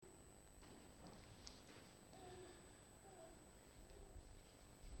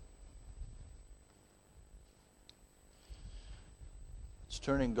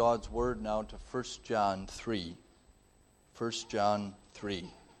turn in God's Word now to 1 John 3. 1 John 3.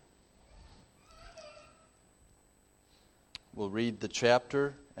 We'll read the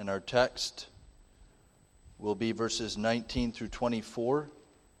chapter, and our text will be verses 19 through 24,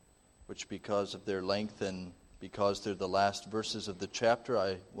 which because of their length and because they're the last verses of the chapter,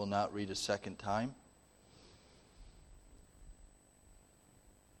 I will not read a second time.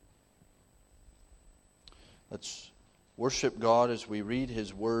 Let's worship God as we read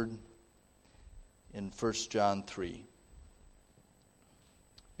His Word in 1 John 3.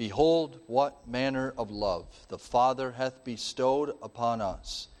 Behold, what manner of love the Father hath bestowed upon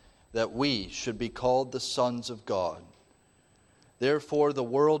us, that we should be called the sons of God. Therefore the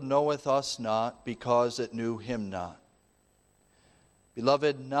world knoweth us not, because it knew Him not.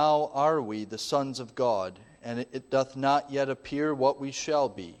 Beloved, now are we the sons of God, and it doth not yet appear what we shall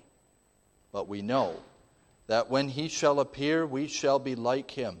be. But we know that when He shall appear, we shall be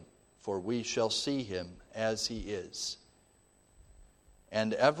like Him, for we shall see Him as He is.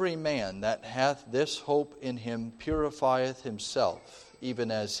 And every man that hath this hope in Him purifieth himself,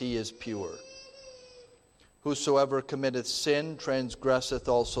 even as he is pure. Whosoever committeth sin transgresseth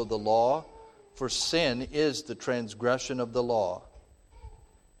also the law, for sin is the transgression of the law.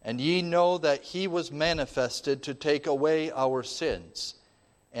 And ye know that He was manifested to take away our sins,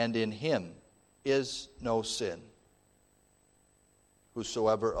 and in Him is no sin.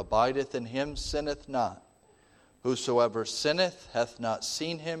 Whosoever abideth in Him sinneth not. Whosoever sinneth hath not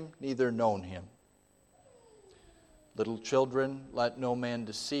seen Him, neither known Him. Little children, let no man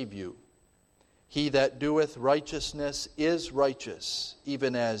deceive you. He that doeth righteousness is righteous,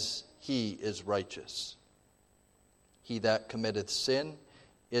 even as He is righteous. He that committeth sin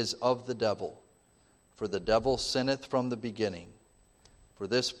is of the devil, for the devil sinneth from the beginning. For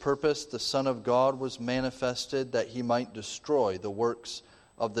this purpose the Son of God was manifested, that He might destroy the works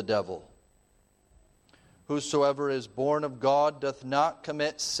of the devil. Whosoever is born of God doth not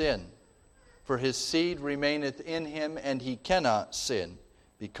commit sin, for his seed remaineth in him, and he cannot sin,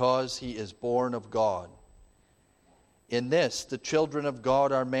 because he is born of God. In this the children of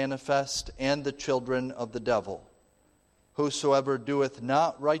God are manifest, and the children of the devil. Whosoever doeth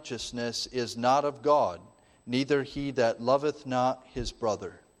not righteousness is not of God, neither he that loveth not his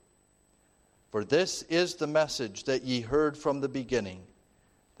brother. For this is the message that ye heard from the beginning,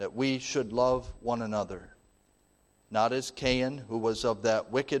 that we should love one another. Not as Cain, who was of that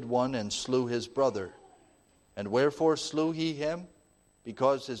wicked one, and slew his brother. And wherefore slew he him?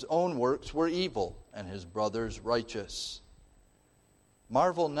 Because his own works were evil, and his brother's righteous.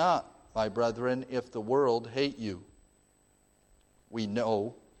 Marvel not, my brethren, if the world hate you. We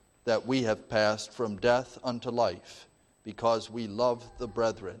know that we have passed from death unto life, because we love the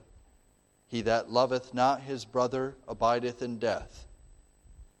brethren. He that loveth not his brother abideth in death.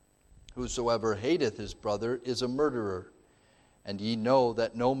 Whosoever hateth his brother is a murderer, and ye know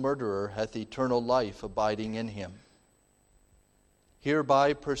that no murderer hath eternal life abiding in him.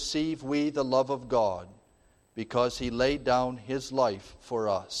 Hereby perceive we the love of God, because He laid down His life for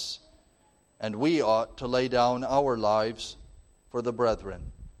us, and we ought to lay down our lives for the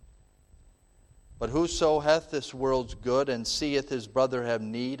brethren. But whoso hath this world's good, and seeth his brother have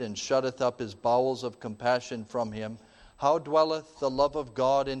need, and shutteth up his bowels of compassion from him, how dwelleth the love of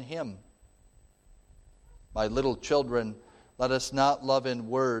God in him? My little children, let us not love in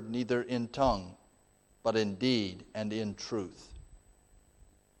word, neither in tongue, but in deed and in truth.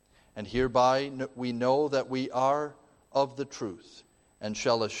 And hereby we know that we are of the truth, and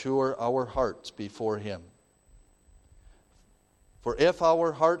shall assure our hearts before Him. For if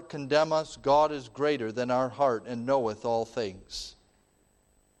our heart condemn us, God is greater than our heart, and knoweth all things.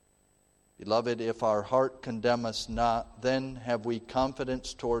 Beloved, if our heart condemn us not, then have we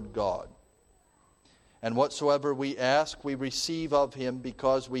confidence toward God. And whatsoever we ask, we receive of Him,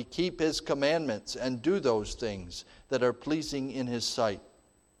 because we keep His commandments and do those things that are pleasing in His sight.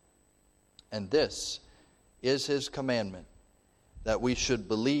 And this is His commandment, that we should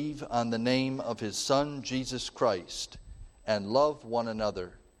believe on the name of His Son, Jesus Christ, and love one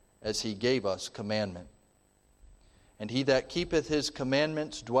another as He gave us commandment. And he that keepeth His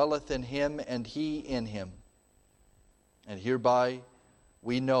commandments dwelleth in Him, and He in him. And hereby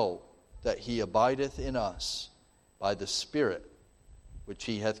we know that He abideth in us by the Spirit which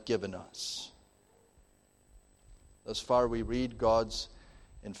He hath given us. Thus far we read God's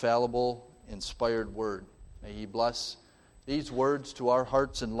infallible, inspired Word. May He bless these words to our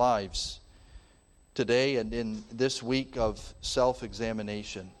hearts and lives today and in this week of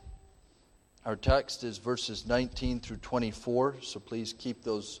self-examination. Our text is verses 19 through 24, so please keep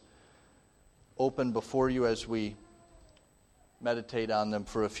those open before you as we meditate on them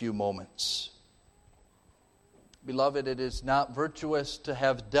for a few moments. Beloved, it is not virtuous to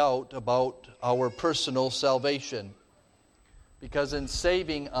have doubt about our personal salvation, because in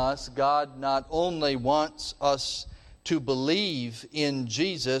saving us, God not only wants us to believe in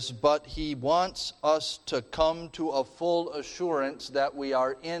Jesus, but He wants us to come to a full assurance that we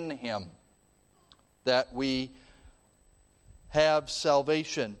are in Him, that we have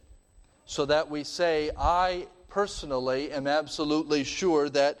salvation, so that we say, I personally am absolutely sure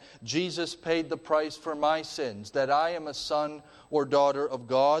that Jesus paid the price for my sins, that I am a son or daughter of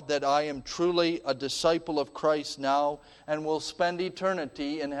God, that I am truly a disciple of Christ now, and will spend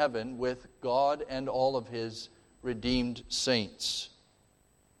eternity in heaven with God and all of His redeemed saints.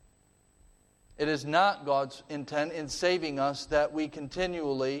 It is not God's intent in saving us that we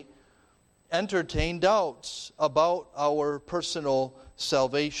continually entertain doubts about our personal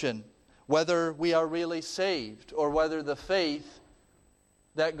salvation, whether we are really saved or whether the faith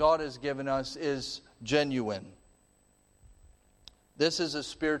that God has given us is genuine. This is a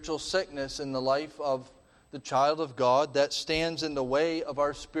spiritual sickness in the life of the child of God that stands in the way of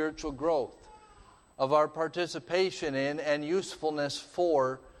our spiritual growth, of our participation in and usefulness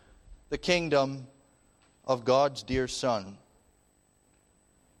for the kingdom of God's dear Son.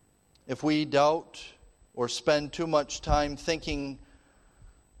 If we doubt or spend too much time thinking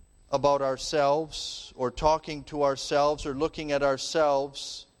about ourselves or talking to ourselves or looking at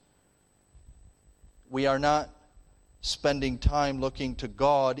ourselves, we are not spending time looking to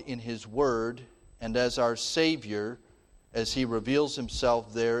God in His Word and as our Savior, as He reveals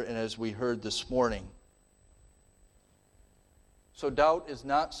Himself there and as we heard this morning. So doubt is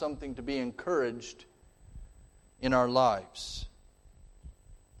not something to be encouraged in our lives.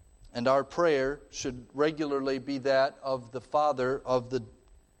 And our prayer should regularly be that of the father of the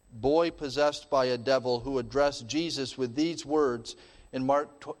boy possessed by a devil who addressed Jesus with these words in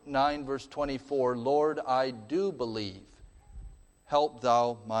Mark 9 verse 24, Lord, I do believe. Help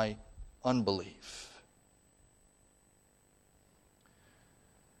thou my unbelief.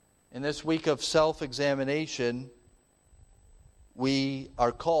 In this week of self-examination, we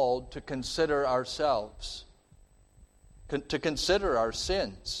are called to consider ourselves, to consider our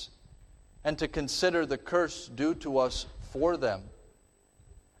sins, and to consider the curse due to us for them,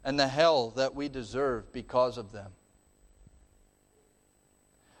 and the hell that we deserve because of them.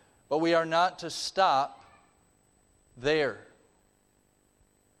 But we are not to stop there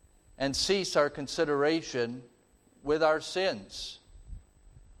and cease our consideration with our sins.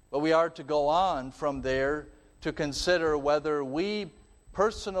 But we are to go on from there to consider whether we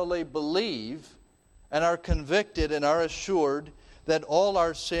personally believe and are convicted and are assured that all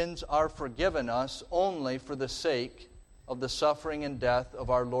our sins are forgiven us only for the sake of the suffering and death of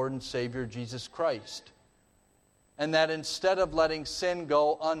our Lord and Savior Jesus Christ. And that instead of letting sin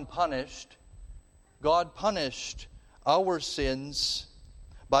go unpunished, God punished our sins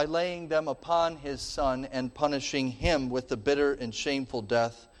by laying them upon His Son and punishing Him with the bitter and shameful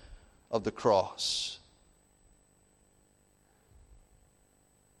death of the cross.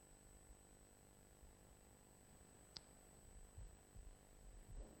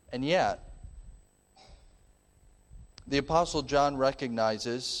 And yet, the Apostle John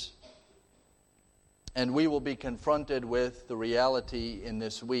recognizes, and we will be confronted with the reality in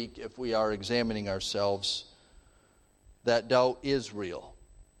this week if we are examining ourselves, that doubt is real.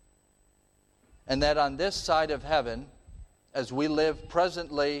 And that on this side of heaven, as we live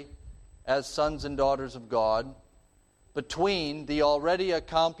presently as sons and daughters of God, between the already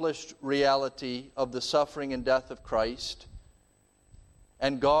accomplished reality of the suffering and death of Christ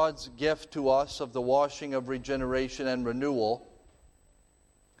and God's gift to us of the washing of regeneration and renewal,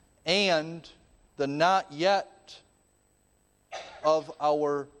 and the not yet of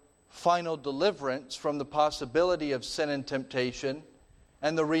our final deliverance from the possibility of sin and temptation,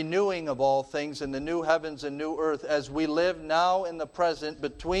 and the renewing of all things in the new heavens and new earth, as we live now in the present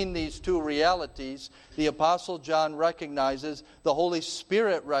between these two realities, the Apostle John recognizes, the Holy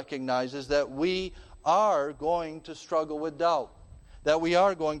Spirit recognizes that we are going to struggle with doubt, that we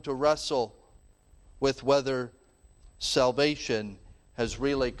are going to wrestle with whether salvation has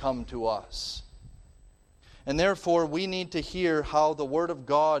really come to us. And therefore, we need to hear how the Word of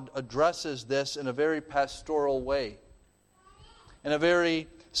God addresses this in a very pastoral way, in a very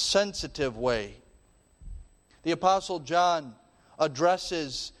sensitive way. The Apostle John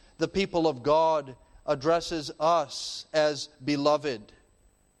addresses the people of God, addresses us as beloved.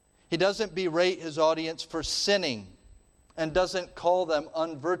 He doesn't berate his audience for sinning and doesn't call them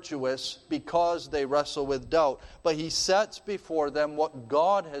unvirtuous because they wrestle with doubt. But he sets before them what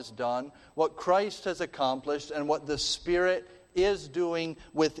God has done, what Christ has accomplished, and what the Spirit is doing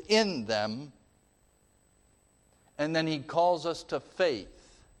within them. And then he calls us to faith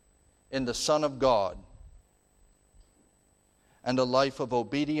in the Son of God and a life of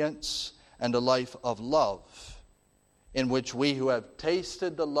obedience and a life of love, in which we who have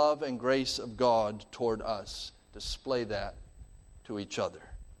tasted the love and grace of God toward us display that to each other.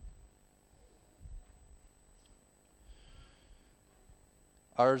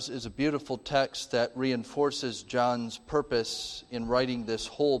 Ours is a beautiful text that reinforces John's purpose in writing this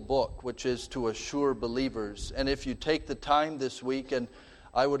whole book, which is to assure believers. And if you take the time this week, and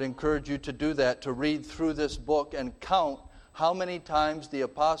I would encourage you to do that, to read through this book and count how many times the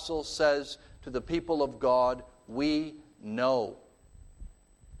apostle says to the people of God, we know.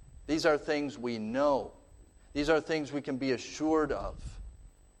 These are things we know. These are things we can be assured of.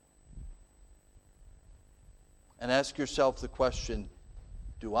 And ask yourself the question,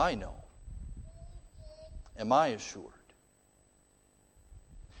 do I know? Am I assured?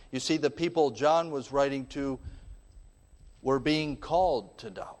 You see, the people John was writing to were being called to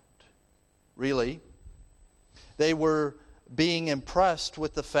doubt. Really. They were being impressed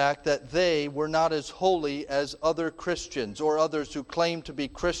with the fact that they were not as holy as other Christians or others who claimed to be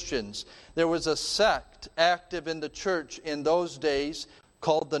Christians. There was a sect active in the church in those days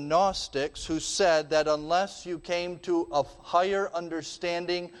called the Gnostics, who said that unless you came to a higher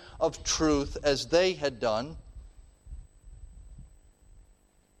understanding of truth as they had done,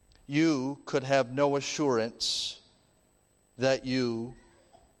 you could have no assurance that you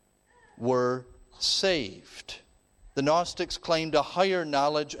were saved. The Gnostics claimed a higher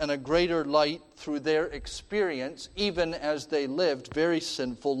knowledge and a greater light through their experience, even as they lived very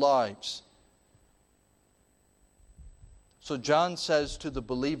sinful lives. So John says to the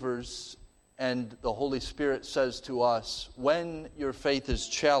believers, and the Holy Spirit says to us, when your faith is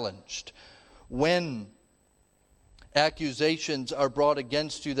challenged, when accusations are brought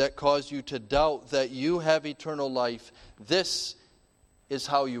against you that cause you to doubt that you have eternal life, this is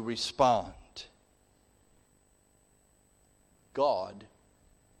how you respond. God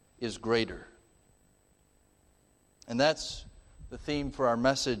is greater. And that's the theme for our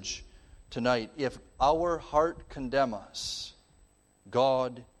message tonight. If our heart condemn us,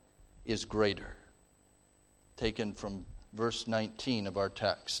 God is greater. Taken from verse 19 of our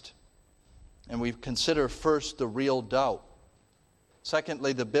text. And we consider first the real doubt.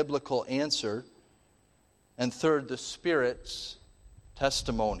 Secondly, the biblical answer. And third, the Spirit's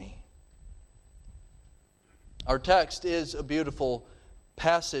testimony. Our text is a beautiful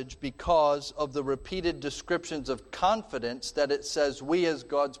passage because of the repeated descriptions of confidence that it says we as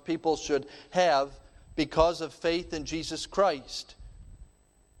God's people should have because of faith in Jesus Christ.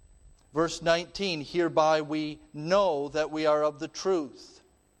 Verse 19, hereby we know that we are of the truth.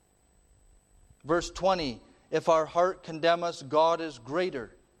 Verse 20, if our heart condemn us, God is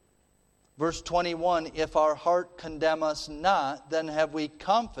greater. Verse 21, if our heart condemn us not, then have we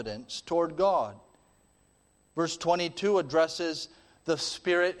confidence toward God. Verse 22 addresses the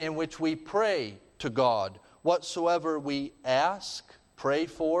spirit in which we pray to God. Whatsoever we ask, pray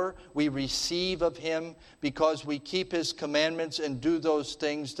for, we receive of Him because we keep His commandments and do those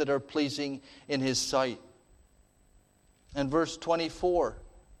things that are pleasing in His sight. And verse 24,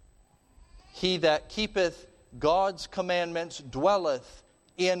 he that keepeth God's commandments dwelleth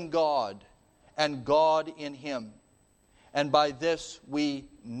in God, and God in him. And by this we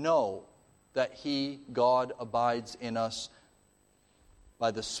know that He, God, abides in us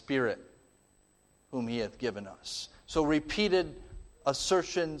by the Spirit whom He hath given us. So repeated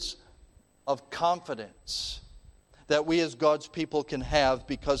assertions of confidence that we as God's people can have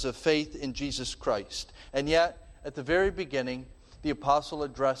because of faith in Jesus Christ. And yet, at the very beginning, the apostle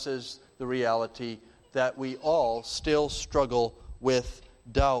addresses the reality that we all still struggle with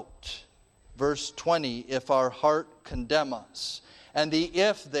doubt. Verse 20, if our heart condemn us. And the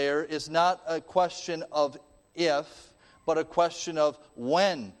if there is not a question of if, but a question of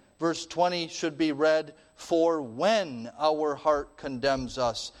when. Verse 20 should be read, for when our heart condemns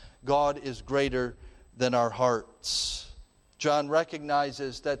us, God is greater than our hearts. John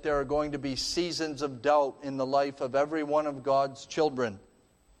recognizes that there are going to be seasons of doubt in the life of every one of God's children.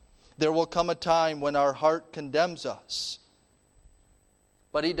 There will come a time when our heart condemns us.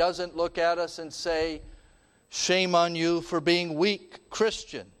 But he doesn't look at us and say, shame on you for being weak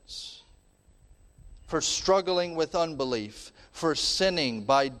Christians, for struggling with unbelief, for sinning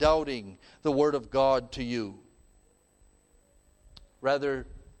by doubting the Word of God to you. Rather,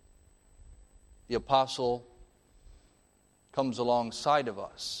 the apostle comes alongside of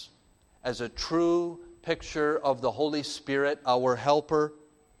us as a true picture of the Holy Spirit, our helper,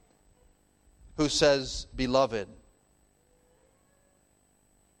 who says, beloved,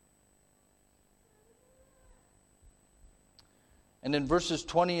 And in verses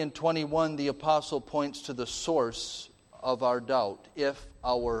 20 and 21, the apostle points to the source of our doubt. If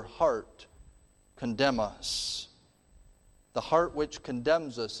our heart condemn us. The heart which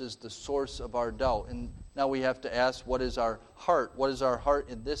condemns us is the source of our doubt. And now we have to ask, what is our heart? What is our heart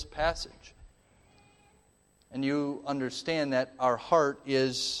in this passage? And you understand that our heart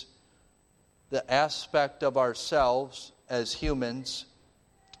is the aspect of ourselves as humans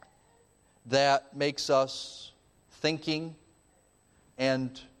that makes us thinking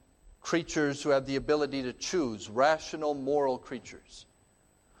and creatures who have the ability to choose, rational, moral creatures.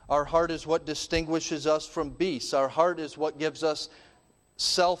 Our heart is what distinguishes us from beasts. Our heart is what gives us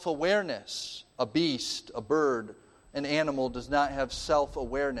self-awareness. A beast, a bird, an animal does not have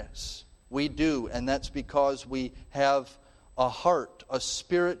self-awareness. We do, and that's because we have a heart, a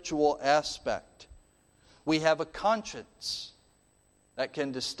spiritual aspect. We have a conscience that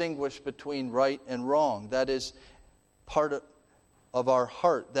can distinguish between right and wrong. That is part of our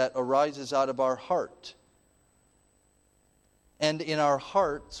heart, that arises out of our heart. And in our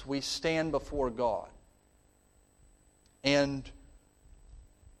hearts, we stand before God. And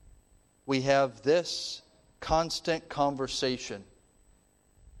we have this constant conversation.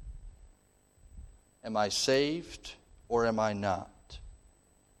 Am I saved or am I not?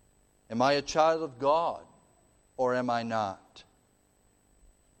 Am I a child of God or am I not?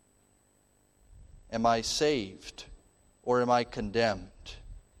 Am I saved or am I condemned?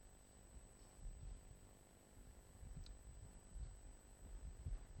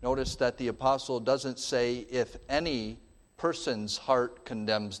 Notice that the apostle doesn't say if any person's heart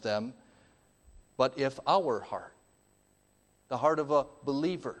condemns them, but if our heart, the heart of a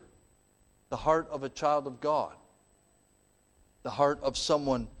believer, the heart of a child of God, the heart of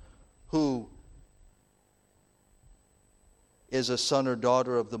someone who is a son or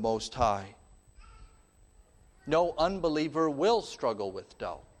daughter of the Most High. No unbeliever will struggle with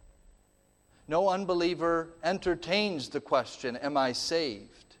doubt. No unbeliever entertains the question, am I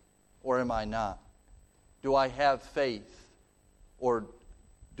saved or am I not? Do I have faith or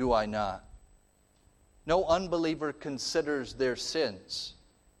do I not? No unbeliever considers their sins,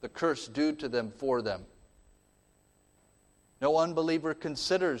 the curse due to them for them. No unbeliever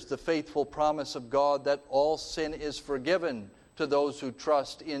considers the faithful promise of God that all sin is forgiven to those who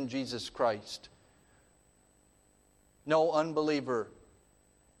trust in Jesus Christ. No unbeliever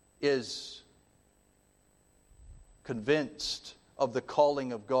is convinced of the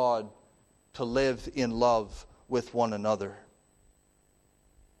calling of God to live in love with one another.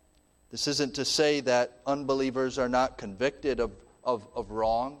 This isn't to say that unbelievers are not convicted of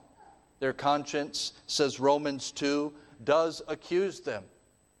wrong. Their conscience, says Romans 2, does accuse them,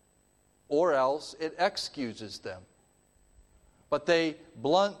 or else it excuses them. But they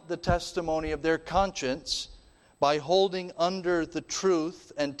blunt the testimony of their conscience by holding under the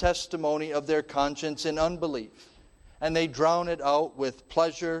truth and testimony of their conscience in unbelief. And they drown it out with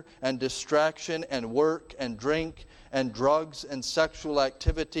pleasure and distraction and work and drink and drugs and sexual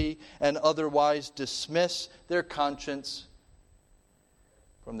activity, and otherwise dismiss their conscience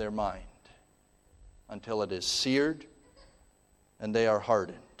from their mind until it is seared and they are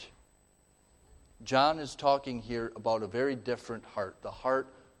hardened. John is talking here about a very different heart, the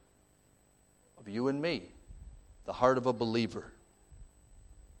heart of you and me, the heart of a believer.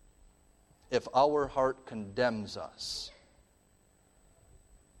 If our heart condemns us.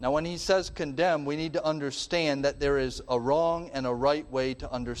 Now, when he says condemn, we need to understand that there is a wrong and a right way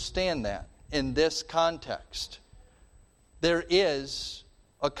to understand that in this context. There is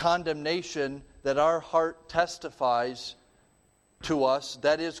a condemnation that our heart testifies to us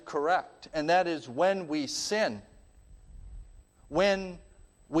that is correct, and that is when we sin. When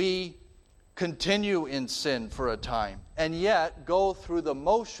we continue in sin for a time, and yet go through the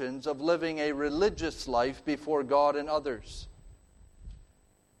motions of living a religious life before God and others.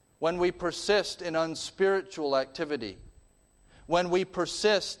 When we persist in unspiritual activity. When we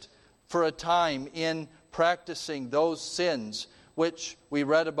persist for a time in practicing those sins which we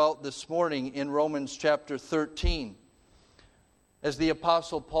read about this morning in Romans chapter 13. As the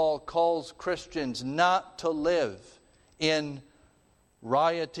Apostle Paul calls Christians not to live in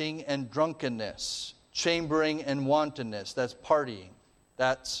rioting and drunkenness, chambering and wantonness. That's partying.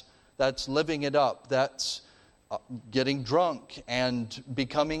 That's living it up. That's getting drunk and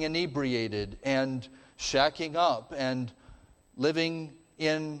becoming inebriated and shacking up and living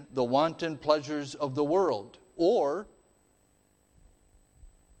in the wanton pleasures of the world. Or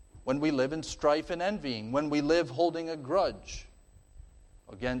when we live in strife and envying, when we live holding a grudge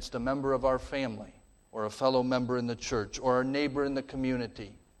against a member of our family, or a fellow member in the church, or our neighbor in the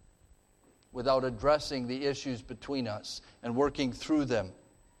community. without addressing the issues between us and working through them,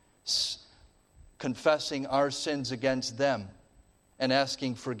 confessing our sins against them and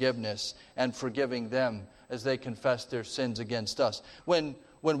asking forgiveness and forgiving them as they confess their sins against us. When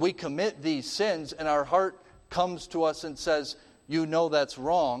we commit these sins and our heart comes to us and says, you know that's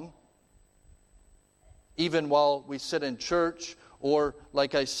wrong, even while we sit in church, or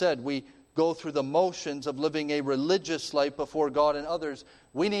like I said, we go through the motions of living a religious life before God and others,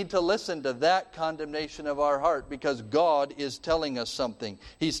 we need to listen to that condemnation of our heart, because God is telling us something.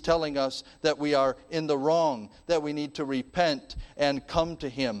 He's telling us that we are in the wrong, that we need to repent and come to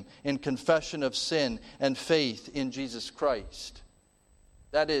Him in confession of sin and faith in Jesus Christ.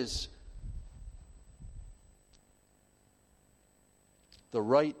 That is the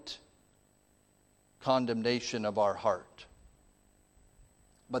right condemnation of our heart.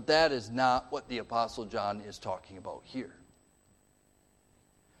 But that is not what the Apostle John is talking about here.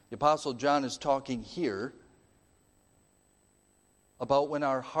 The Apostle John is talking here about when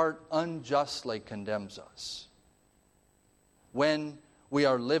our heart unjustly condemns us. When we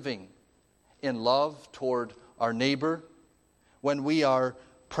are living in love toward our neighbor, when we are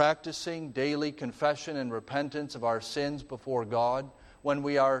practicing daily confession and repentance of our sins before God, when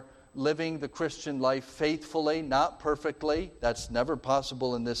we are living the Christian life faithfully, not perfectly. That's never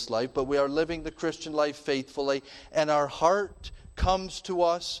possible in this life, but we are living the Christian life faithfully, and our heart comes to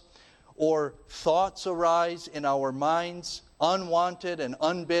us, or thoughts arise in our minds, unwanted and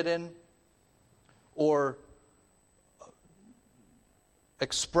unbidden, or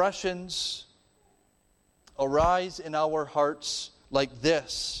expressions arise in our hearts like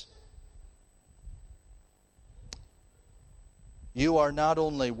this: you are not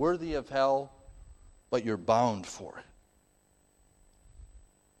only worthy of hell, but you're bound for it.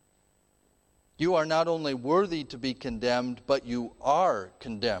 You are not only worthy to be condemned, but you are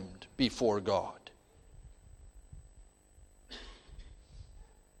condemned before God.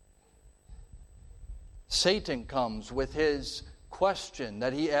 Satan comes with his question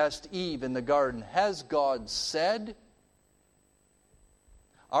that he asked Eve in the garden: has God said?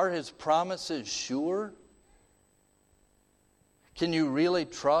 Are His promises sure? Can you really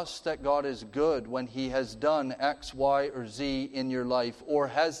trust that God is good when He has done X, Y, or Z in your life, or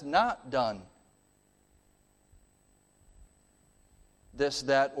has not done this,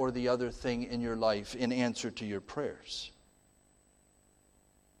 that, or the other thing in your life in answer to your prayers?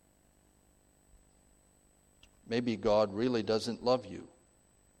 Maybe God really doesn't love you.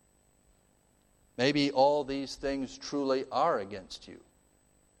 Maybe all these things truly are against you,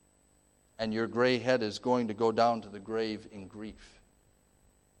 and your gray head is going to go down to the grave in grief.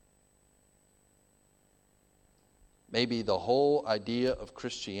 Maybe the whole idea of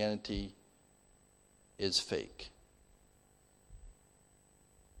Christianity is fake.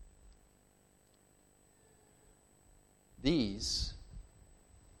 These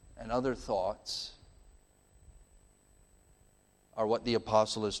and other thoughts are what the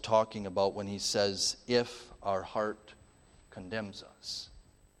apostle is talking about when he says, if our heart condemns us.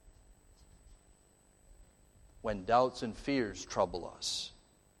 When doubts and fears trouble us.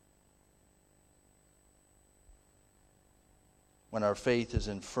 When our faith is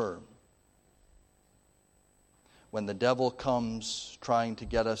infirm. When the devil comes trying to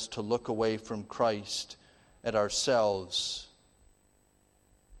get us to look away from Christ at ourselves.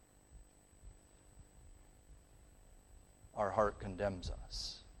 Our heart condemns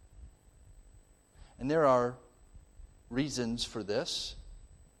us. And there are reasons for this.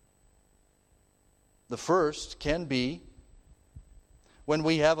 The first can be when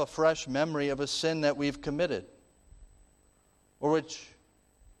we have a fresh memory of a sin that we've committed, or which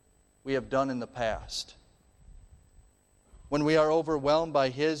we have done in the past. When we are overwhelmed by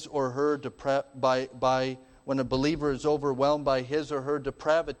his or her when a believer is overwhelmed by his or her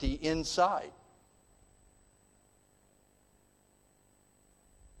depravity inside.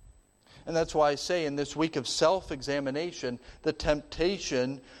 And that's why I say in this week of self-examination, the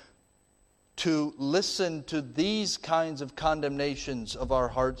temptation to listen to these kinds of condemnations of our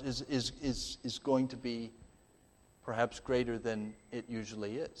hearts is going to be perhaps greater than it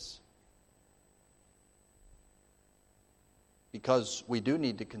usually is. Because we do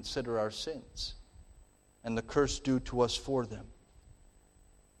need to consider our sins and the curse due to us for them.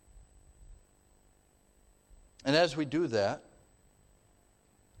 And as we do that,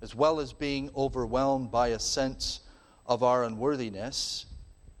 as well as being overwhelmed by a sense of our unworthiness,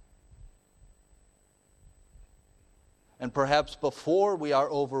 and perhaps before we are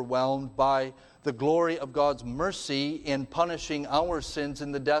overwhelmed by the glory of God's mercy in punishing our sins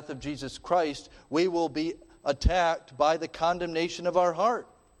in the death of Jesus Christ, we will be attacked by the condemnation of our heart.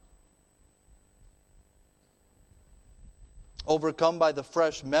 overcome by the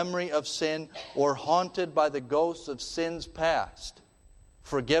fresh memory of sin, or haunted by the ghosts of sins past.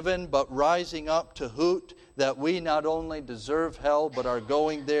 Forgiven, but rising up to hoot that we not only deserve hell, but are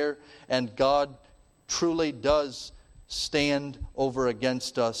going there, and God truly does stand over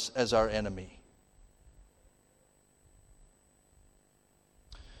against us as our enemy.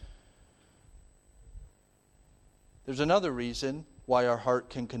 There's another reason why our heart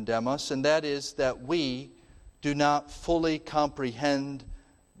can condemn us, and that is that we do not fully comprehend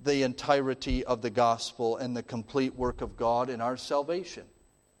the entirety of the gospel and the complete work of God in our salvation.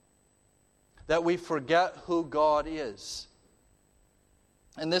 That we forget who God is.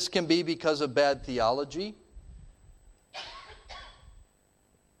 And this can be because of bad theology.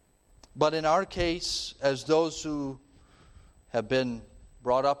 But in our case, as those who have been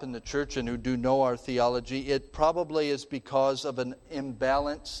brought up in the church and who do know our theology, it probably is because of an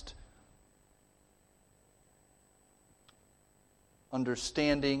imbalanced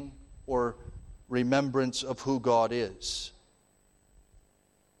understanding or remembrance of who God is.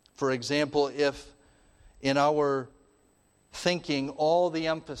 For example, if in our thinking all the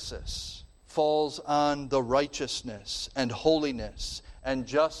emphasis falls on the righteousness and holiness and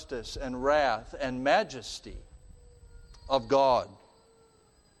justice and wrath and majesty of God,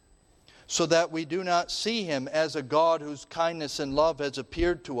 so that we do not see Him as a God whose kindness and love has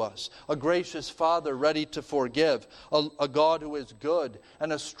appeared to us, a gracious Father ready to forgive, a God who is good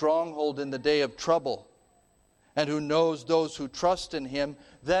and a stronghold in the day of trouble, and who knows those who trust in Him,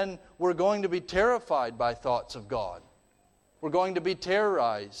 then we're going to be terrified by thoughts of God. We're going to be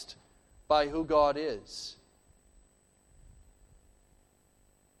terrorized by who God is.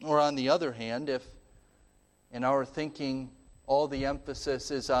 Or on the other hand, if in our thinking all the emphasis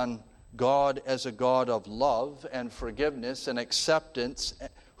is on God as a God of love and forgiveness and acceptance,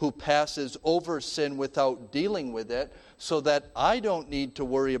 who passes over sin without dealing with it, so that I don't need to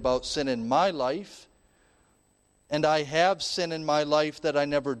worry about sin in my life, and I have sin in my life that I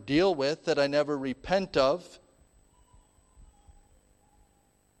never deal with, that I never repent of,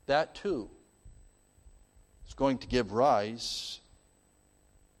 that too is going to give rise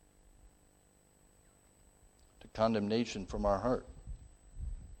to condemnation from our heart.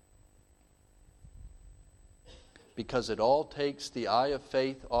 Because it all takes the eye of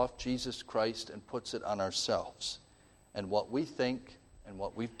faith off Jesus Christ and puts it on ourselves and what we think and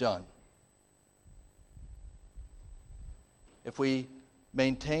what we've done. If we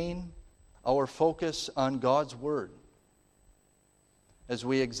maintain our focus on God's Word as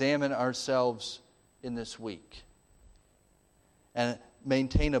we examine ourselves in this week and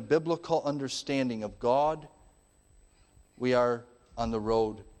maintain a biblical understanding of God, we are on the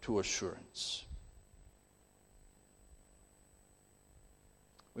road to assurance.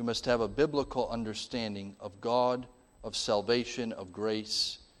 We must have a biblical understanding of God, of salvation, of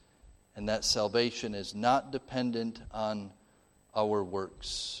grace, and that salvation is not dependent on our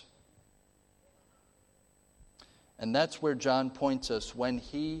works. And that's where John points us when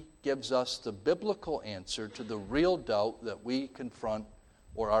he gives us the biblical answer to the real doubt that we confront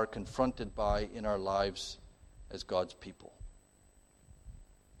or are confronted by in our lives as God's people.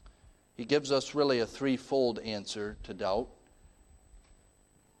 He gives us really a threefold answer to doubt.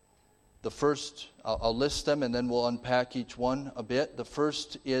 The first, I'll list them and then we'll unpack each one a bit. The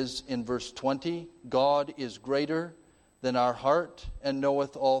first is in verse 20. God is greater than our heart and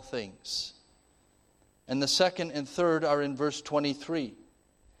knoweth all things. And the second and third are in verse 23.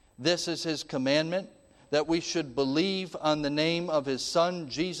 This is His commandment, that we should believe on the name of His Son,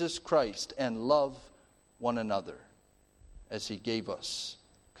 Jesus Christ, and love one another as He gave us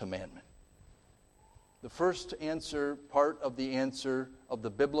commandment. The first answer, part of the answer, of the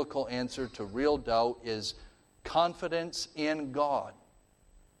biblical answer to real doubt, is confidence in God.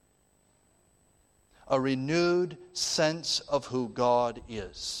 A renewed sense of who God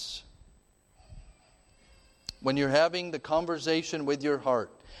is. When you're having the conversation with your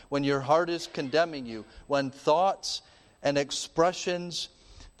heart, when your heart is condemning you, when thoughts and expressions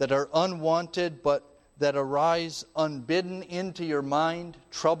that are unwanted but that arise unbidden into your mind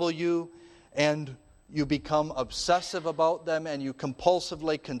trouble you, and you become obsessive about them, and you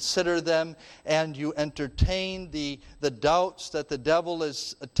compulsively consider them, and you entertain the doubts that the devil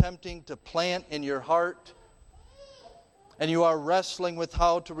is attempting to plant in your heart, and you are wrestling with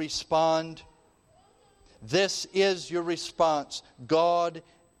how to respond. This is your response. God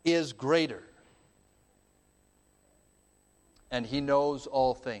is greater. And He knows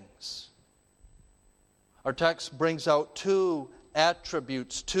all things. Our text brings out two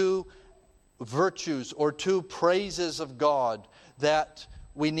attributes, two virtues or two praises of God that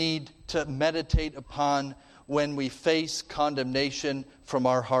we need to meditate upon when we face condemnation from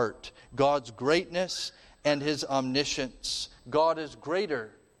our heart. God's greatness and His omniscience. God is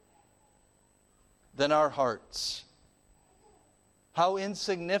greater than our hearts. How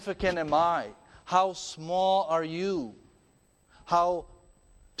insignificant am I? How small are you? How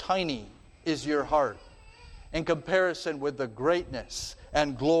tiny is your heart in comparison with the greatness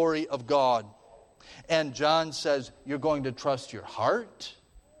and glory of God? And John says, you're going to trust your heart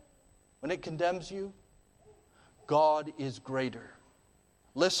when it condemns you? God is greater.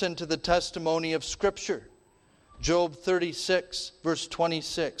 Listen to the testimony of Scripture. Job 36, verse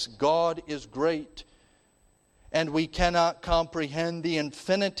 26. God is great, and we cannot comprehend the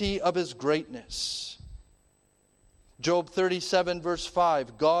infinity of His greatness. Job 37, verse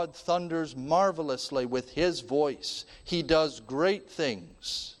 5. God thunders marvelously with His voice. He does great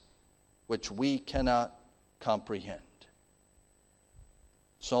things which we cannot comprehend.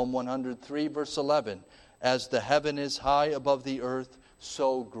 Psalm 103, verse 11. As the heaven is high above the earth,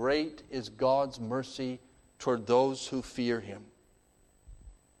 so great is God's mercy toward those who fear Him.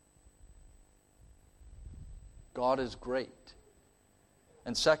 God is great.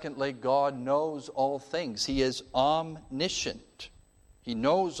 And secondly, God knows all things. He is omniscient. He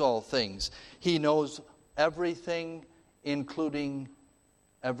knows all things. He knows everything, including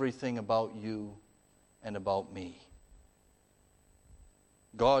everything about you and about me.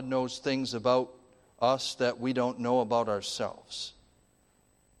 God knows things about us that we don't know about ourselves.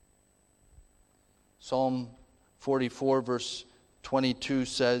 Psalm 44, verse 22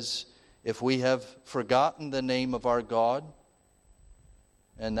 says, if we have forgotten the name of our God,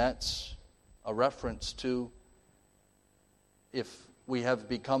 and that's a reference to if we have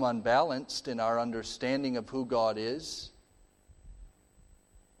become unbalanced in our understanding of who God is,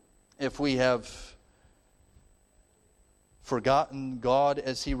 if we have forgotten God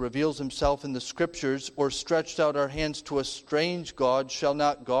as He reveals Himself in the Scriptures, or stretched out our hands to a strange God, shall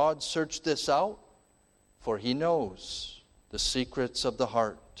not God search this out? For He knows the secrets of the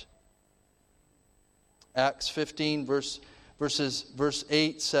heart. Acts 15, verse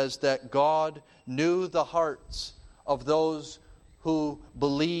 8 says that God knew the hearts of those who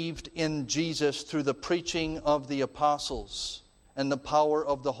believed in Jesus through the preaching of the apostles and the power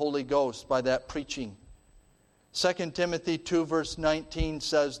of the Holy Ghost by that preaching. 2 Timothy 2, verse 19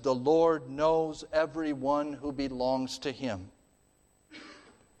 says, the Lord knows everyone who belongs to Him.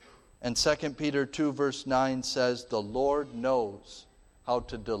 And 2 Peter 2, verse 9 says, the Lord knows how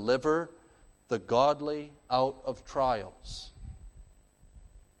to deliver the godly out of trials.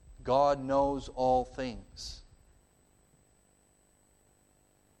 God knows all things.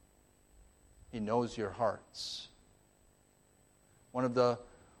 He knows your hearts. One of the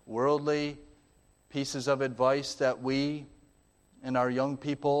worldly pieces of advice that we and our young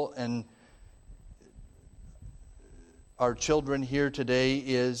people and our children here today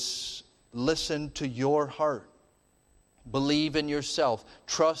is listen to your heart. Believe in yourself.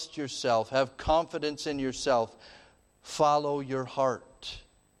 Trust yourself. Have confidence in yourself. Follow your heart.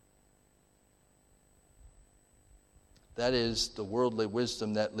 That is the worldly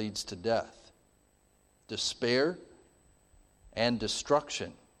wisdom that leads to death, despair, and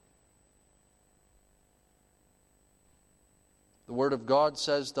destruction. The Word of God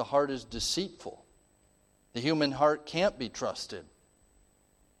says the heart is deceitful. The human heart can't be trusted.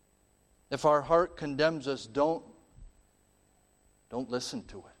 If our heart condemns us, don't listen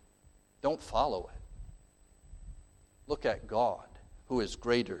to it. Don't follow it. Look at God, who is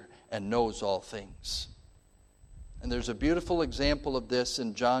greater and knows all things. And there's a beautiful example of this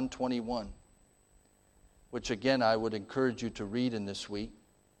in John 21, which again I would encourage you to read in this week,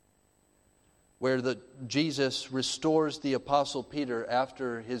 where Jesus restores the Apostle Peter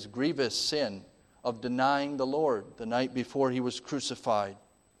after his grievous sin of denying the Lord the night before He was crucified.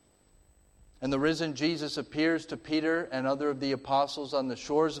 And the risen Jesus appears to Peter and other of the apostles on the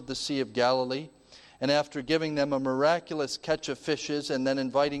shores of the Sea of Galilee. And after giving them a miraculous catch of fishes and then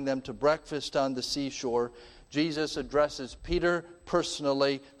inviting them to breakfast on the seashore, Jesus addresses Peter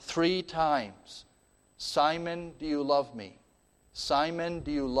personally 3 times. Simon, do you love me? Simon,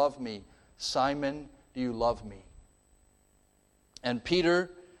 do you love me? Simon, do you love me? And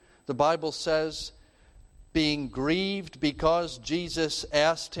Peter, the Bible says, being grieved because Jesus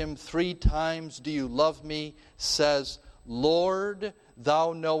asked him 3 times, do you love me? Says, Lord,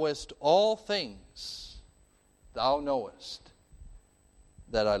 thou knowest all things. Thou knowest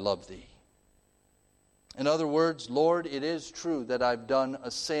that I love thee. In other words, Lord, it is true that I've done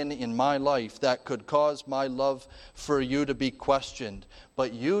a sin in my life that could cause my love for you to be questioned.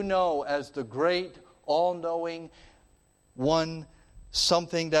 But you know, as the great, all-knowing one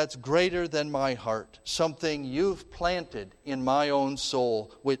something that's greater than my heart, something you've planted in my own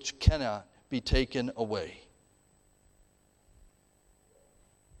soul, which cannot be taken away.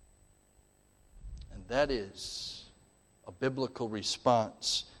 And that is a biblical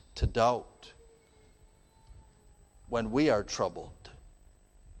response to doubt when we are troubled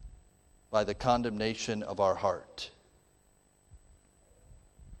by the condemnation of our heart.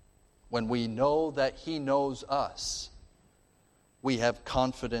 When we know that He knows us, we have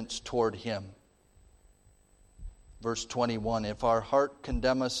confidence toward Him. Verse 21, if our heart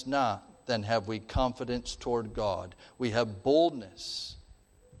condemn us not, then have we confidence toward God. We have boldness,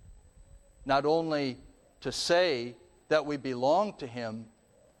 not only to say that we belong to Him,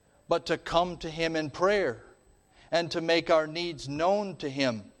 but to come to Him in prayer and to make our needs known to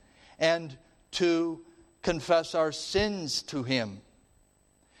Him and to confess our sins to Him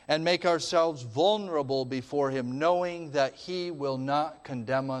and make ourselves vulnerable before Him, knowing that He will not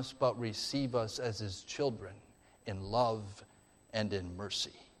condemn us but receive us as His children in love and in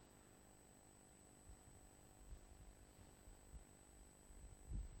mercy.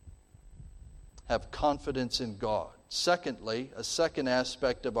 Have confidence in God. Secondly, a second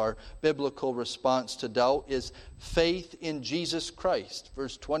aspect of our biblical response to doubt is faith in Jesus Christ.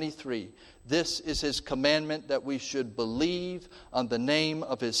 Verse 23, this is His commandment that we should believe on the name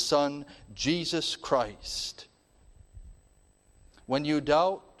of His Son, Jesus Christ. When you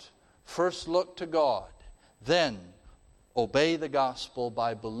doubt, first look to God, then obey the gospel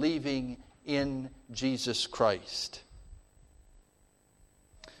by believing in Jesus Christ.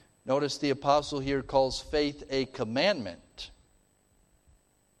 Notice the apostle here calls faith a commandment.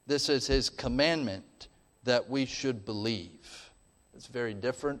 This is His commandment that we should believe. It's very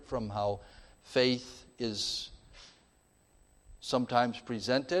different from how faith is sometimes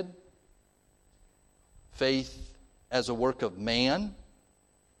presented. Faith as a work of man,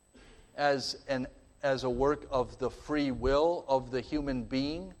 as a work of the free will of the human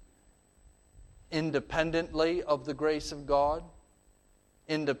being, independently of the grace of God,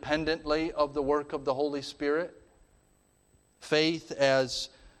 independently of the work of the Holy Spirit. Faith as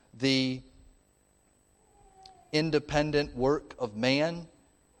the independent work of man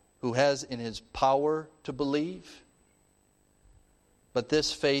who has in his power to believe. But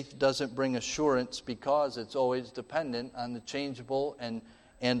this faith doesn't bring assurance because it's always dependent on the changeable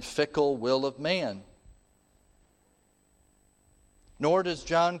and fickle will of man. Nor does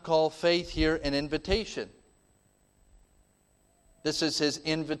John call faith here an invitation. This is his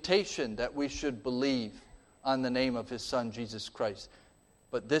invitation that we should believe on the name of His Son, Jesus Christ.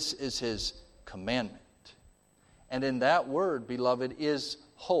 But this is His commandment. And in that word, beloved, is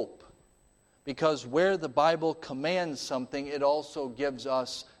hope. Because where the Bible commands something, it also gives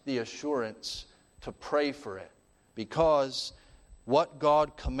us the assurance to pray for it. Because what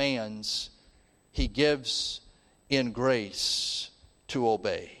God commands, He gives in grace to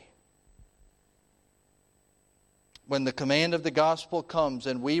obey. When the command of the gospel comes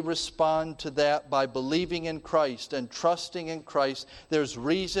and we respond to that by believing in Christ and trusting in Christ, there's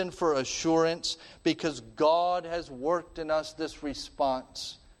reason for assurance because God has worked in us this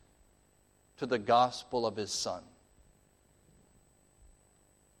response to the gospel of His Son.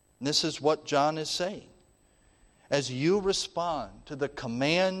 And this is what John is saying. As you respond to the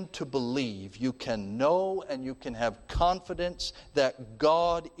command to believe, you can know and you can have confidence that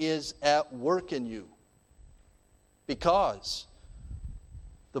God is at work in you. Because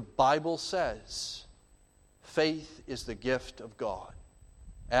the Bible says faith is the gift of God.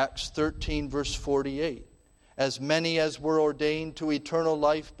 Acts 13 verse 48. As many as were ordained to eternal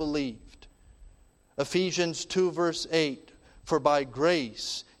life believed. Ephesians 2 verse 8. For by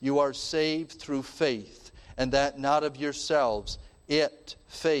grace you are saved through faith, and that not of yourselves.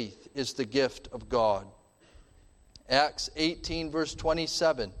 Faith is the gift of God. Acts 18 verse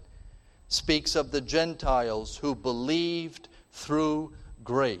 27. Speaks of the Gentiles who believed through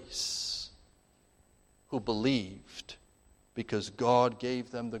grace. Who believed because God gave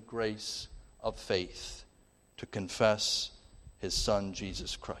them the grace of faith to confess His Son,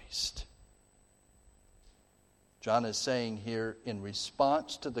 Jesus Christ. John is saying here in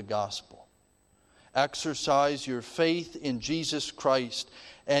response to the gospel, exercise your faith in Jesus Christ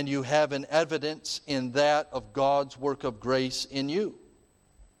and you have an evidence in that of God's work of grace in you.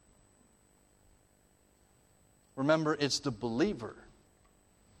 Remember, it's the believer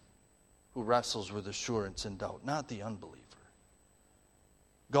who wrestles with assurance and doubt, not the unbeliever.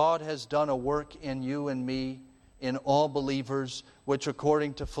 God has done a work in you and me, in all believers, which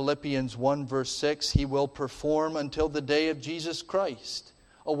according to Philippians 1 verse 6, He will perform until the day of Jesus Christ.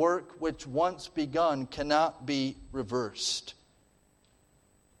 A work which once begun cannot be reversed.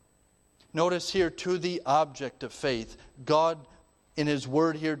 Notice here, to the object of faith. God, in His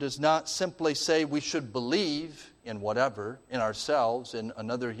Word here, does not simply say we should believe in whatever, in ourselves, in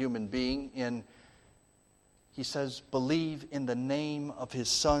another human being. He says, believe in the name of His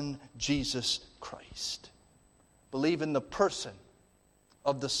Son, Jesus Christ. Believe in the person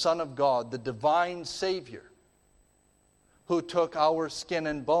of the Son of God, the divine Savior, who took our skin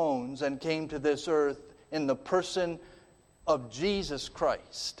and bones and came to this earth in the person of Jesus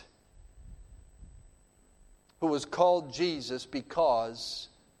Christ, who was called Jesus because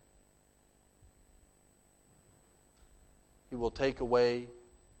He will take away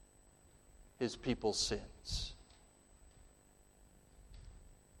His people's sins.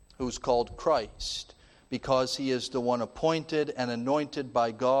 Who's called Christ because He is the one appointed and anointed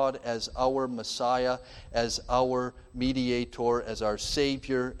by God as our Messiah, as our mediator, as our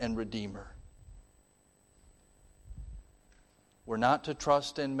Savior and Redeemer. We're not to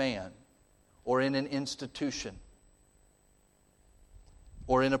trust in man or in an institution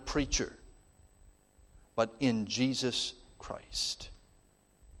or in a preacher, but in Jesus Christ.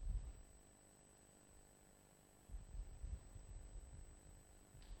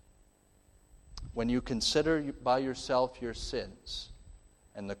 When you consider by yourself your sins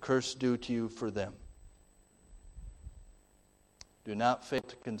and the curse due to you for them, do not fail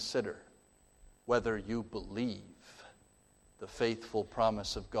to consider whether you believe the faithful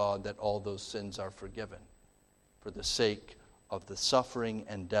promise of God that all those sins are forgiven for the sake of the suffering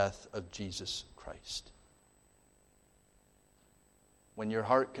and death of Jesus Christ. When your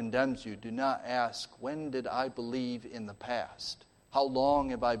heart condemns you, do not ask, when did I believe in the past? How long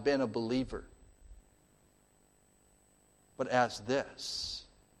have I been a believer? But ask this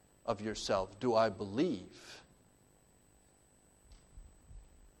of yourself, do I believe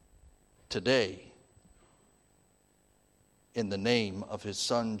today in the name of His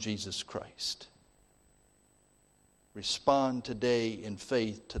Son, Jesus Christ? Respond today in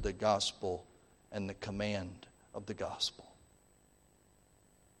faith to the gospel and the command of the gospel.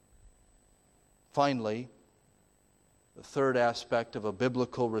 Finally, the third aspect of a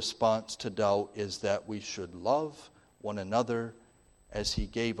biblical response to doubt is that we should love one another as He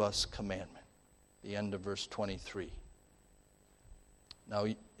gave us commandment. The end of verse 23. Now,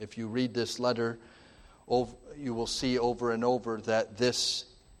 if you read this letter, you will see over and over that this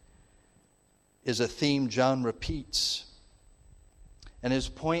is a theme John repeats. And his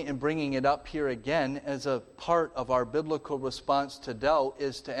point in bringing it up here again as a part of our biblical response to doubt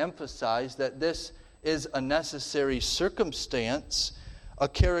is to emphasize that this is a necessary circumstance, a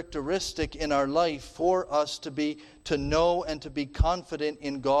characteristic in our life for us to know and to be confident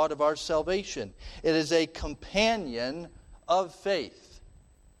in God of our salvation. It is a companion of faith.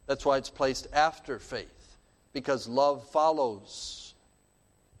 That's why it's placed after faith, because love follows.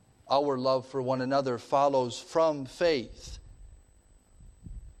 Our love for one another follows from faith.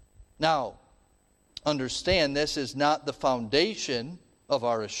 Now, understand this is not the foundation of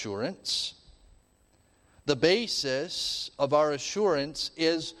our assurance. The basis of our assurance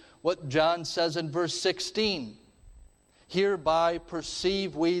is what John says in verse 16. Hereby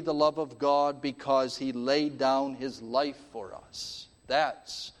perceive we the love of God because He laid down His life for us.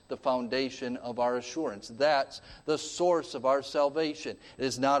 That's the foundation of our assurance. That's the source of our salvation. It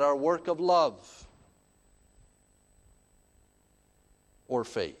is not our work of love or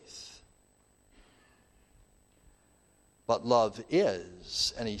faith. But love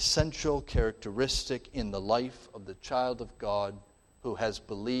is an essential characteristic in the life of the child of God who has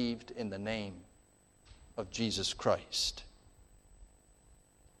believed in the name of Jesus Christ.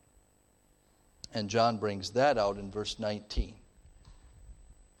 And John brings that out in verse 19.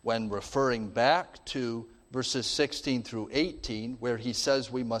 When referring back to verses 16 through 18, where he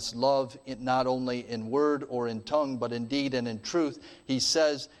says we must love not only in word or in tongue, but in deed and in truth, he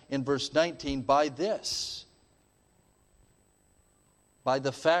says in verse 19, by this, by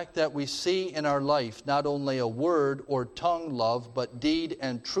the fact that we see in our life not only a word or tongue love, but deed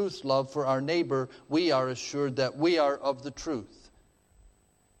and truth love for our neighbor, we are assured that we are of the truth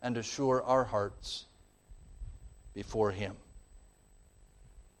and assure our hearts before Him.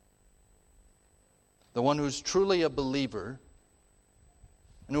 The one who's truly a believer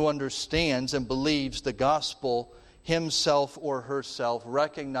and who understands and believes the gospel himself or herself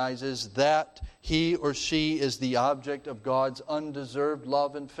recognizes that he or she is the object of God's undeserved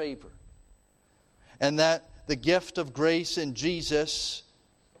love and favor. And that the gift of grace in Jesus,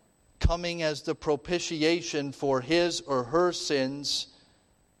 coming as the propitiation for his or her sins,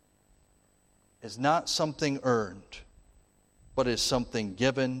 is not something earned, but is something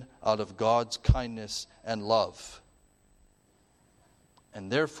given out of God's kindness and love.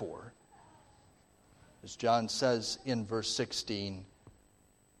 And therefore, as John says in verse 16,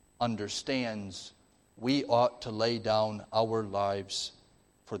 understands we ought to lay down our lives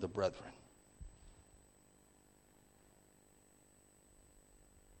for the brethren.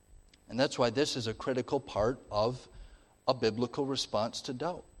 And that's why this is a critical part of a biblical response to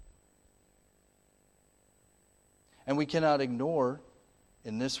doubt. And we cannot ignore,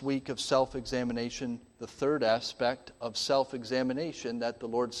 in this week of self-examination, the third aspect of self-examination that the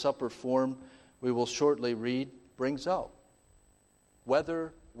Lord's Supper form we will shortly read brings out.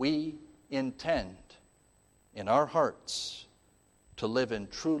 Whether we intend in our hearts to live in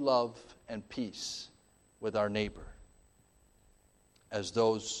true love and peace with our neighbor, as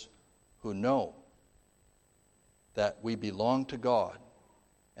those who know that we belong to God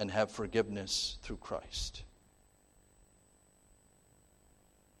and have forgiveness through Christ.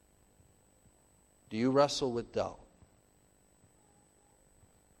 Do you wrestle with doubt?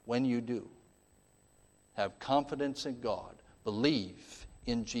 When you do, have confidence in God, believe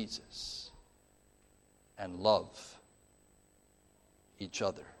in Jesus, and love each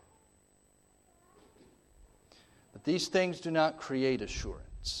other. But these things do not create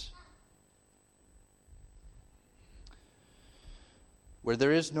assurance. Where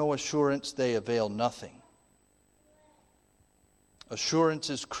there is no assurance, they avail nothing. Assurance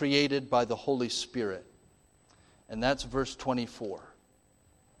is created by the Holy Spirit. And that's verse 24.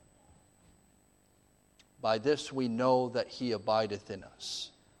 By this we know that he abideth in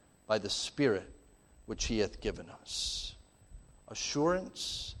us, by the Spirit which he hath given us.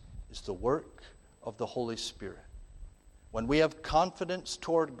 Assurance is the work of the Holy Spirit. When we have confidence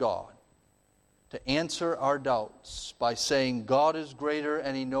toward God, to answer our doubts by saying God is greater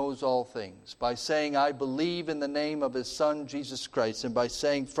and he knows all things, by saying I believe in the name of his Son Jesus Christ, and by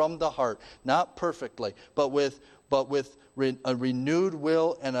saying from the heart, not perfectly, but with a renewed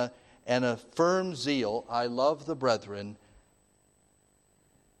will and a firm zeal, I love the brethren.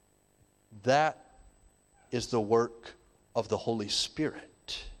 That is the work of the Holy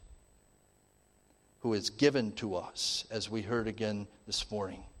Spirit, who is given to us, as we heard again this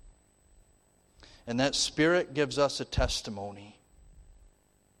morning. And that Spirit gives us a testimony.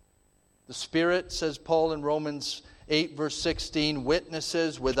 The Spirit, says Paul in Romans 8, verse 16,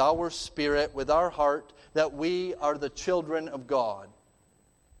 witnesses with our spirit, with our heart, that we are the children of God.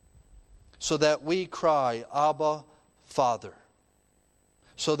 So that we cry, Abba, Father.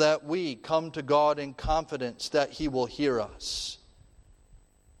 So that we come to God in confidence that he will hear us.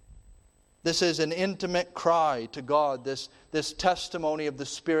 This is an intimate cry to God, this testimony of the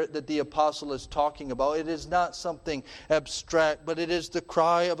Spirit that the apostle is talking about. It is not something abstract, but it is the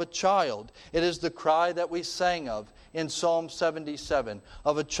cry of a child. It is the cry that we sang of in Psalm 77,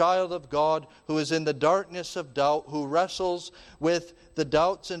 of a child of God who is in the darkness of doubt, who wrestles with the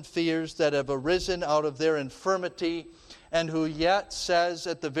doubts and fears that have arisen out of their infirmity, and who yet says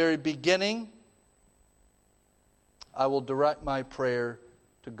at the very beginning, I will direct my prayer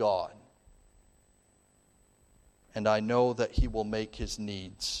to God. And I know that he will make his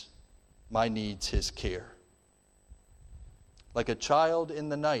needs, my needs, his care. Like a child in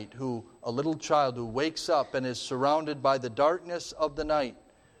the night, a little child who wakes up and is surrounded by the darkness of the night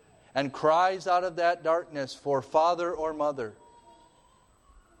and cries out of that darkness for father or mother.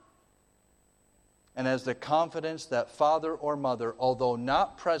 And has the confidence that father or mother, although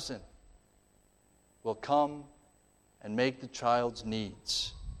not present, will come and make the child's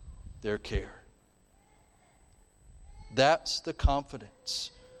needs their care. That's the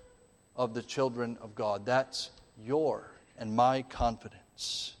confidence of the children of God. That's your and my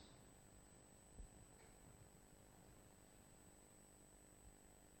confidence.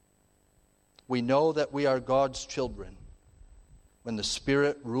 We know that we are God's children when the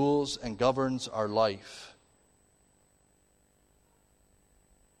Spirit rules and governs our life.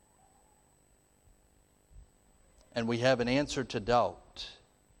 And we have an answer to doubt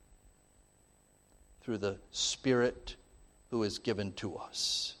through the Spirit who is given to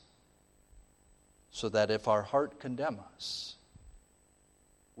us. So that if our heart condemn us,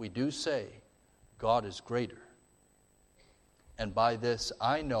 we do say, God is greater. And by this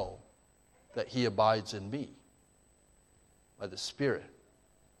I know that he abides in me, by the Spirit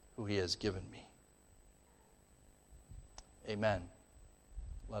who he has given me. Amen.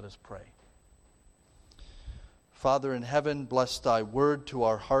 Let us pray. Father in heaven, bless thy word to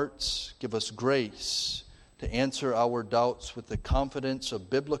our hearts. Give us grace to answer our doubts with the confidence of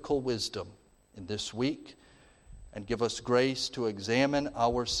biblical wisdom in this week, and give us grace to examine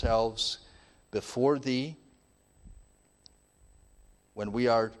ourselves before thee when we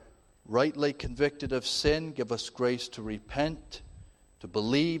are rightly convicted of sin. Give us grace to repent to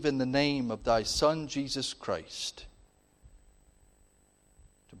believe in the name of thy Son, Jesus Christ,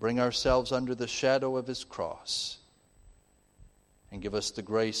 to bring ourselves under the shadow of his cross, and give us the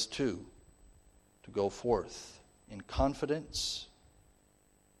grace, too, to go forth in confidence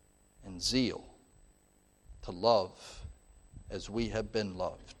and zeal, to love as we have been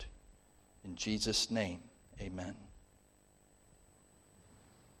loved. In Jesus' name, amen.